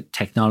thing with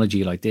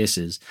technology like this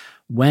is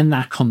when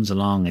that comes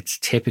along, it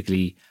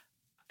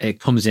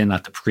comes in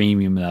at the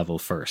premium level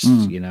first,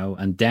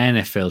 and then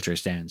it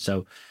filters down.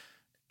 So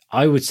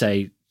I would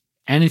say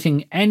I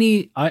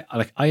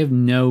have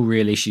no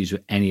real issues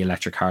with any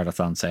electric car that's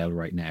on sale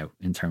right now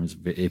in terms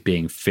of it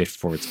being fit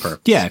for its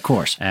purpose. Yeah, of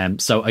course.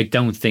 So I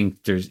don't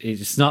think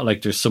it's not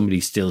like there's somebody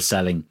still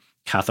selling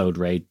cathode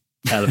ray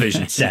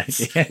television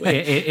sets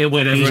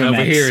when everyone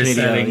over here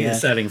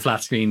is selling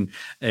flat screen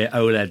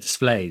OLED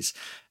displays.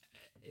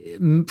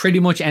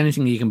 Pretty much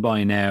anything you can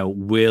buy now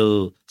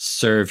will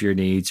serve your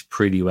needs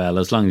pretty well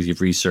as long as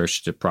you've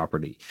researched it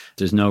properly.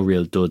 There's no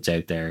real duds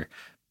out there.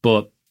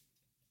 But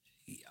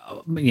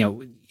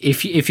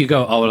if you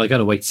go, I got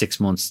to wait 6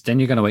 months, then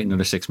you're going to wait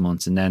another 6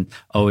 months, and then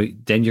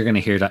you're going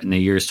to hear that in a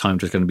year's time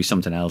there's going to be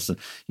something else. And,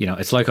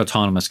 it's like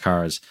autonomous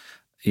cars.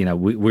 We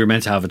were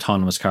meant to have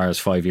autonomous cars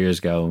 5 years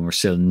ago, and we're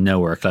still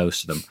nowhere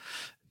close to them.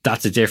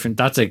 That's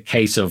a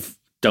case of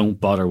don't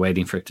bother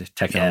waiting for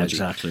technology.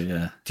 Yeah, exactly.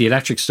 Yeah. The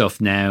electric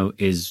stuff now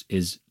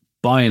is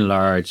by and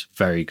large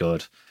very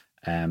good.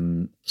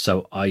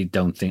 So I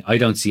don't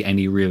see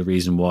any real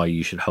reason why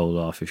you should hold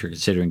off if you're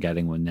considering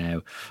getting one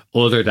now,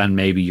 other than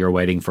maybe you're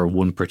waiting for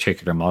one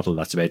particular model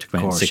that's about to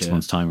come out in 6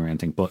 months' time or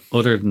anything. But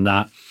other than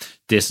that,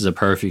 this is a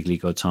perfectly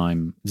good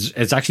time.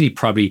 It's actually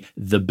probably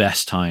the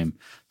best time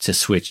to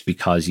switch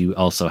because you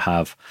also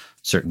have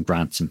certain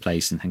grants in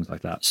place and things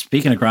like that.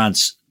 Speaking of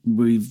grants,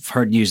 we've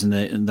heard news in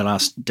the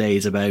last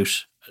days about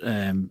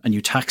a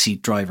new taxi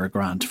driver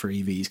grant for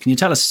EVs. Can you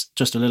tell us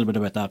just a little bit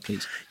about that,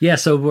 please? Yeah,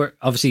 so we're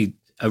obviously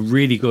a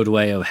really good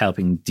way of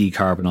helping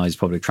decarbonize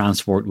public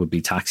transport would be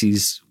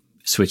taxis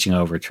switching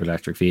over to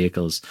electric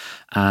vehicles.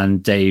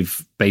 And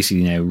they've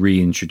basically now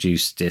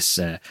reintroduced this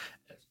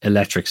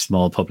electric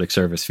small public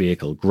service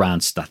vehicle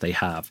grants that they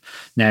have.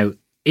 Now,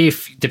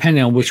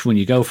 depending on which one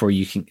you go for,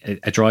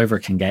 a driver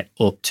can get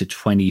up to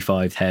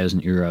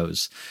 25,000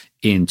 euros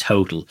in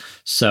total.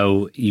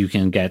 So you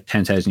can get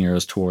 10,000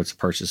 euros towards the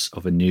purchase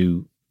of a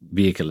new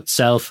vehicle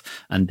itself,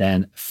 and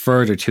then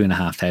further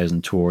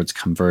 2,500 towards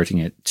converting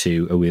it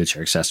to a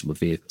wheelchair accessible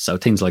vehicle. So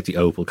things like the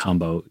Opel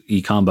Combo,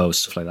 e-Combo,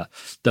 stuff like that,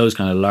 those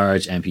kind of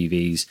large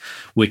MPVs,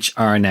 which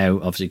are now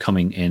obviously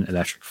coming in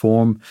electric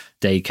form,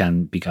 they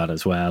can be got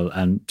as well.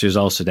 And there's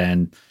also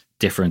then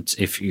different,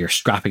 if you're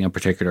scrapping a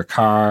particular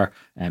car,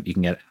 you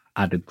can get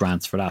added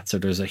grants for that. So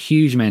there's a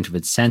huge amount of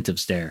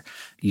incentives there.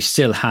 You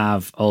still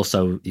have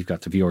you've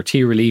got the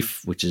VRT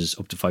relief, which is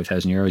up to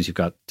 5,000 euros. You've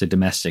got the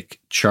domestic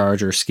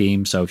charger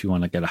scheme. So if you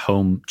want to get a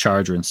home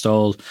charger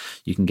installed,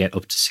 you can get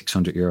up to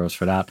 600 euros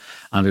for that.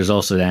 And there's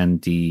also then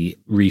the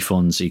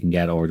refunds you can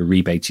get, or the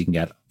rebates you can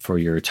get for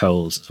your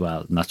tolls as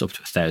well. And that's up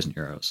to 1,000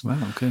 euros. Wow,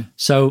 okay.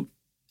 So,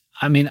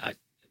 I mean,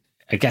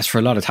 I guess for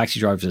a lot of taxi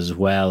drivers as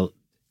well,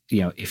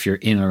 if you're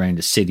in and around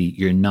the city,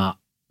 you're not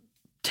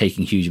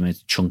taking huge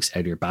amounts of chunks out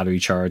of your battery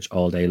charge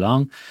all day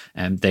long.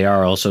 And they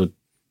are also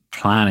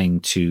planning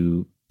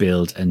to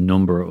build a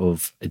number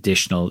of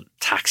additional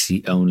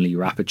taxi-only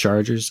rapid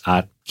chargers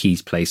at key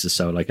places,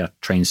 so like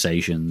at train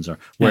stations or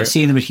I've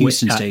seen them at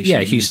Houston Station.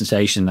 Yeah, Houston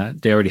Station.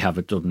 They already have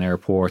at Dublin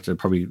Airport. They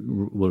probably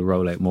will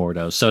roll out more of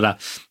those, so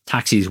that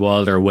taxis,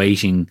 while they're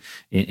waiting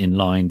in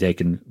line, they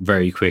can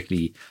very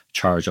quickly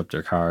charge up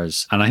their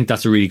cars. And I think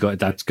that's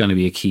that's going to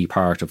be a key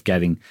part of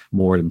getting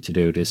more of them to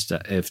do this.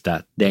 If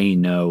that they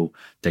know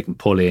they can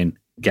pull in,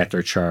 get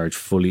their charge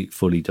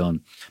fully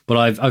done.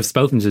 But I've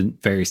spoken to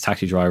various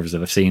taxi drivers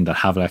that I've seen that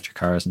have electric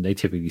cars, and they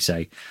typically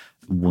say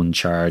one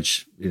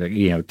charge,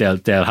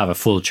 they'll have a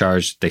full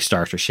charge, they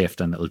start their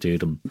shift, and it'll do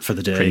them for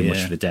the day, pretty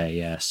much for the day.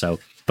 Yeah. So,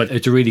 but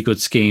it's a really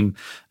good scheme.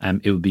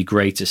 It would be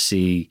great to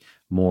see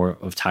more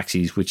of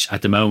taxis, which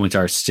at the moment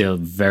are still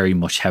very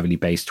much heavily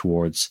based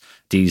towards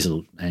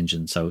diesel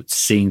engines. So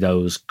seeing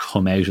those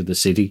come out of the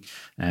city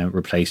and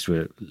replaced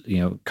with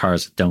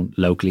cars that don't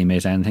locally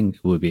emit anything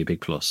would be a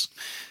big plus.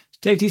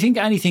 Dave, do you think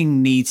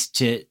anything needs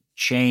to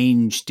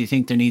change? Do you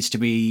think there needs to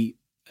be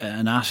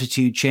an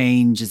attitude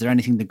change? Is there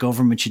anything the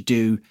government should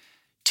do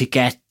to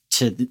get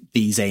to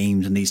these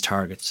aims and these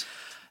targets?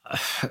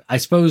 I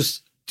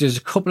suppose there's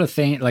a couple of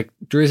things, like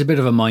there is a bit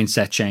of a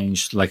mindset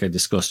change, like I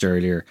discussed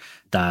earlier,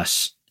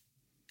 that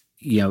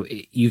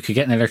you could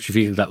get an electric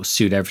vehicle that will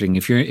suit everything.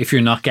 If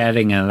you're not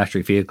getting an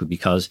electric vehicle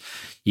because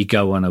you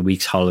go on a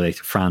week's holiday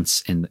to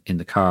France in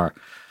the car,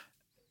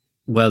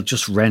 well,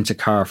 just rent a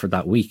car for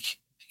that week.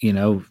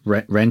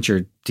 Rent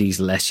your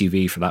diesel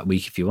SUV for that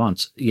week if you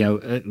want.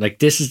 Like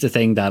this is the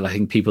thing that I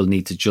think people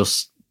need to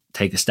just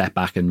take a step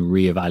back and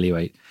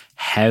reevaluate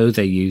how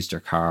they use their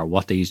car,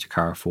 what they use their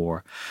car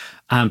for,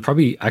 and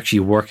probably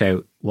actually work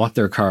out what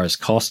their car is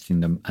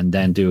costing them, and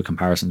then do a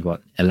comparison to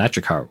what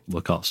electric car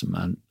will cost them.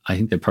 And I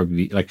think they'd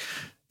probably be like,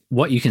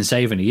 what you can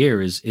save in a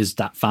year is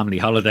that family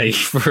holiday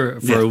for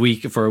a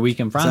week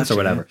in France or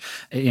whatever.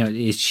 Yeah.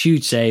 It's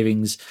huge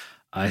savings.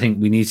 I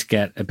think we need to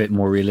get a bit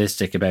more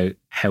realistic about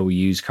how we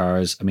use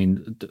cars. I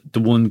mean, the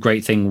one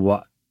great thing,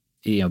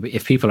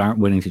 if people aren't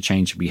willing to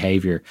change their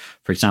behavior,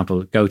 for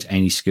example, go to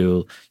any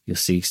school, you'll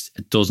see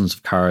dozens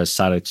of cars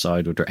sat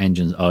outside with their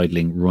engines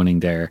idling,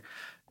 running there.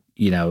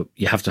 You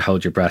have to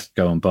hold your breath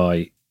going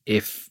by.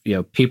 If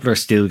people are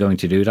still going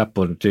to do that,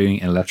 but doing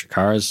electric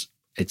cars,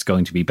 it's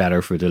going to be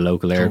better for the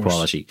local air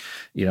quality.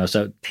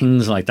 So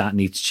things like that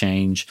need to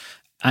change.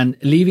 And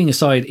leaving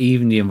aside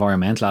even the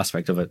environmental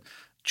aspect of it,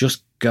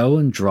 just go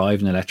and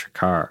drive an electric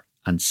car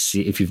and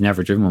see, if you've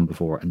never driven one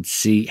before, and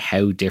see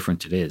how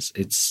different it is.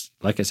 It's,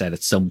 like I said,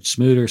 it's so much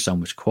smoother, so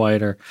much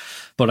quieter.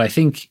 But I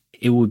think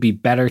it would be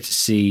better to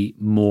see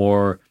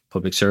more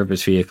public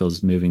service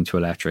vehicles moving to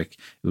electric.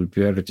 It would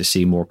be better to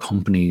see more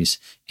companies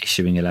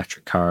issuing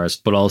electric cars,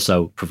 but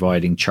also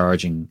providing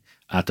charging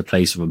at the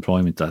place of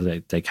employment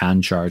that they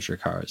can charge their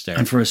cars there.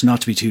 And for us not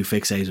to be too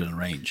fixated on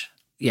range.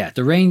 Yeah,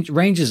 the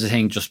range is the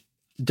thing. Just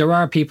there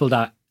are people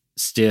that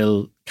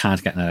still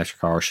can't get an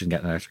electric car or shouldn't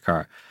get an electric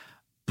car,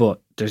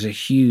 but there's a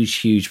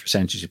huge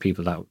percentage of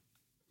people that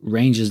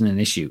range isn't an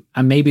issue,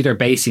 and maybe they're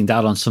basing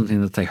that on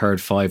something that they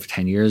heard 5 or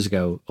 10 years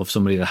ago of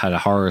somebody that had a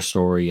horror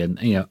story. And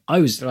I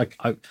was like,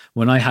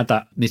 when I had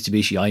that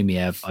Mitsubishi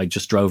i-MiEV, I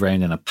just drove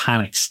around in a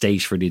panicked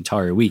state for the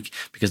entire week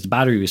because the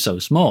battery was so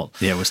small.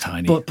 Yeah, it was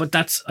tiny. But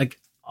that's like,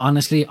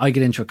 honestly, I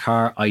get into a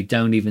car, I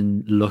don't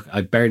even look,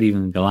 I barely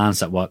even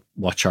glance at what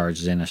charge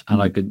is in it.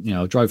 And I could,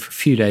 drive for a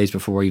few days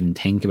before I even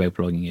think about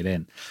plugging it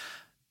in.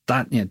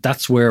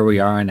 That's where we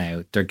are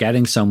now. They're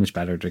getting so much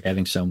better. They're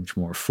getting so much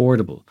more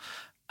affordable.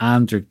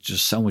 And there's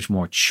just so much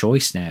more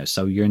choice now.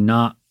 So you're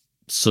not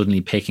suddenly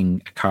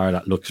picking a car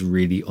that looks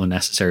really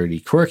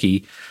unnecessarily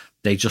quirky.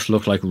 They just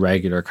look like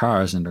regular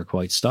cars and they're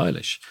quite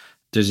stylish.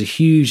 There's a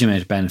huge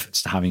amount of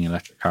benefits to having an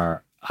electric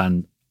car.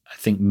 And I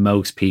think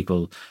most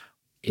people,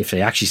 if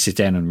they actually sit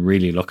down and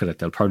really look at it,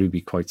 they'll probably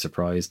be quite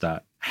surprised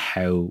at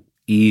how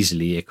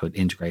easily it could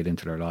integrate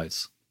into their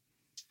lives.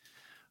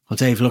 Well,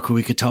 Dave, look,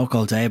 we could talk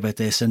all day about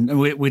this, and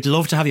we'd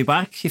love to have you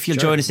back if you'll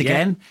join us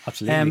again.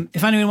 Absolutely.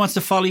 If anyone wants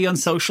to follow you on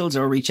socials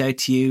or reach out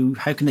to you,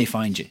 how can they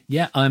find you?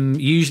 Yeah, I'm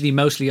usually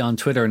mostly on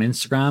Twitter and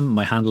Instagram.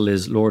 My handle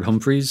is Lord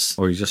Humphreys,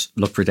 or you just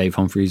look for Dave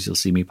Humphreys. You'll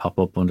see me pop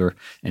up under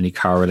any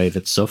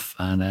car-related stuff.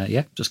 And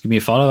just give me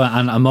a follow.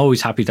 And I'm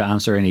always happy to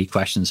answer any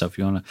questions. So if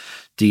you want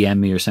to DM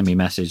me or send me a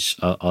message,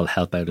 I'll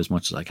help out as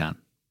much as I can.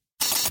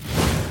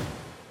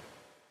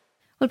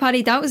 Well,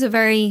 Paddy, that was a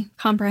very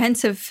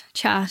comprehensive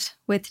chat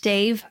with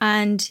Dave,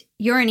 and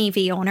you're an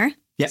EV owner.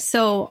 Yeah.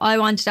 So I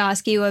wanted to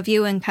ask you, have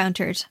you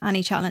encountered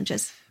any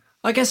challenges?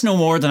 I guess no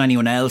more than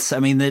anyone else. I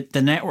mean,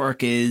 the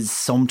network is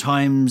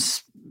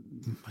sometimes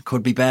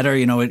could be better.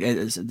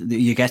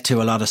 You get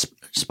to a lot of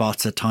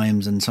spots at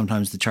times, and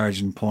sometimes the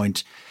charging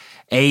point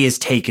is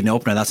taken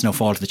up. Now, that's no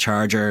fault of the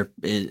charger.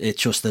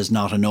 It's just there's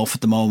not enough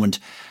at the moment.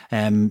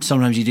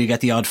 Sometimes you do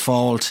get the odd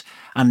fault.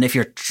 And if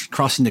you're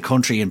crossing the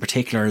country in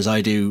particular, as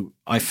I do,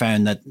 I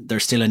found that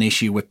there's still an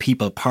issue with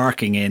people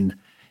parking in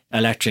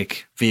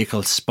electric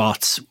vehicle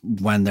spots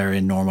when they're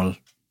in normal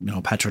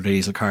petrol or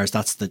diesel cars.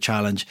 That's the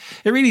challenge.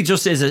 It really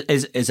just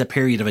is a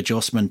period of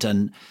adjustment,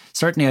 and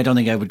certainly I don't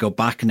think I would go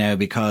back now,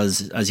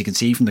 because as you can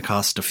see from the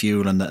cost of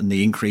fuel and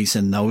the increase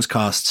in those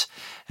costs,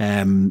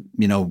 I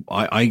know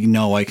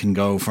I can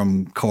go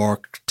from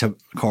Cork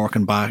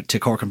and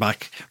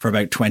back for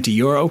about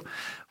 €20,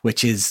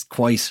 which is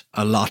quite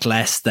a lot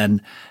less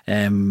than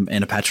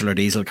in a petrol or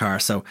diesel car.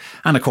 So,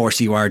 and of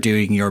course you are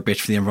doing your bit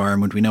for the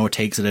environment. We know it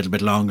takes a little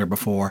bit longer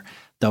before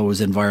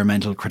those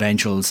environmental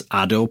credentials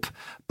add up,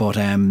 but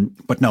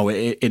no,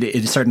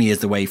 it certainly is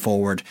the way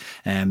forward.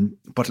 I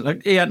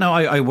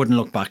wouldn't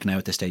look back now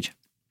at this stage.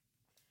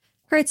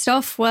 Great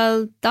stuff.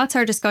 Well, that's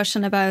our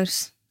discussion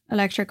about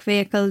electric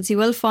vehicles. You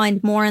will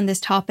find more on this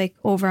topic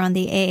over on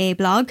the AA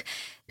blog,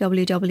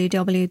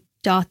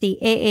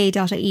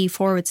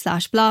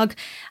 www.theaa.ie/blog.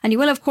 And you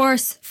will, of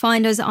course,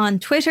 find us on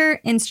Twitter,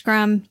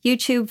 Instagram,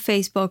 YouTube,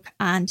 Facebook,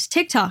 and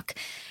TikTok.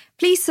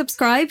 Please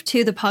subscribe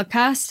to the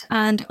podcast.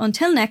 And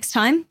until next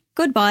time,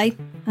 goodbye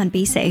and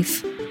be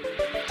safe.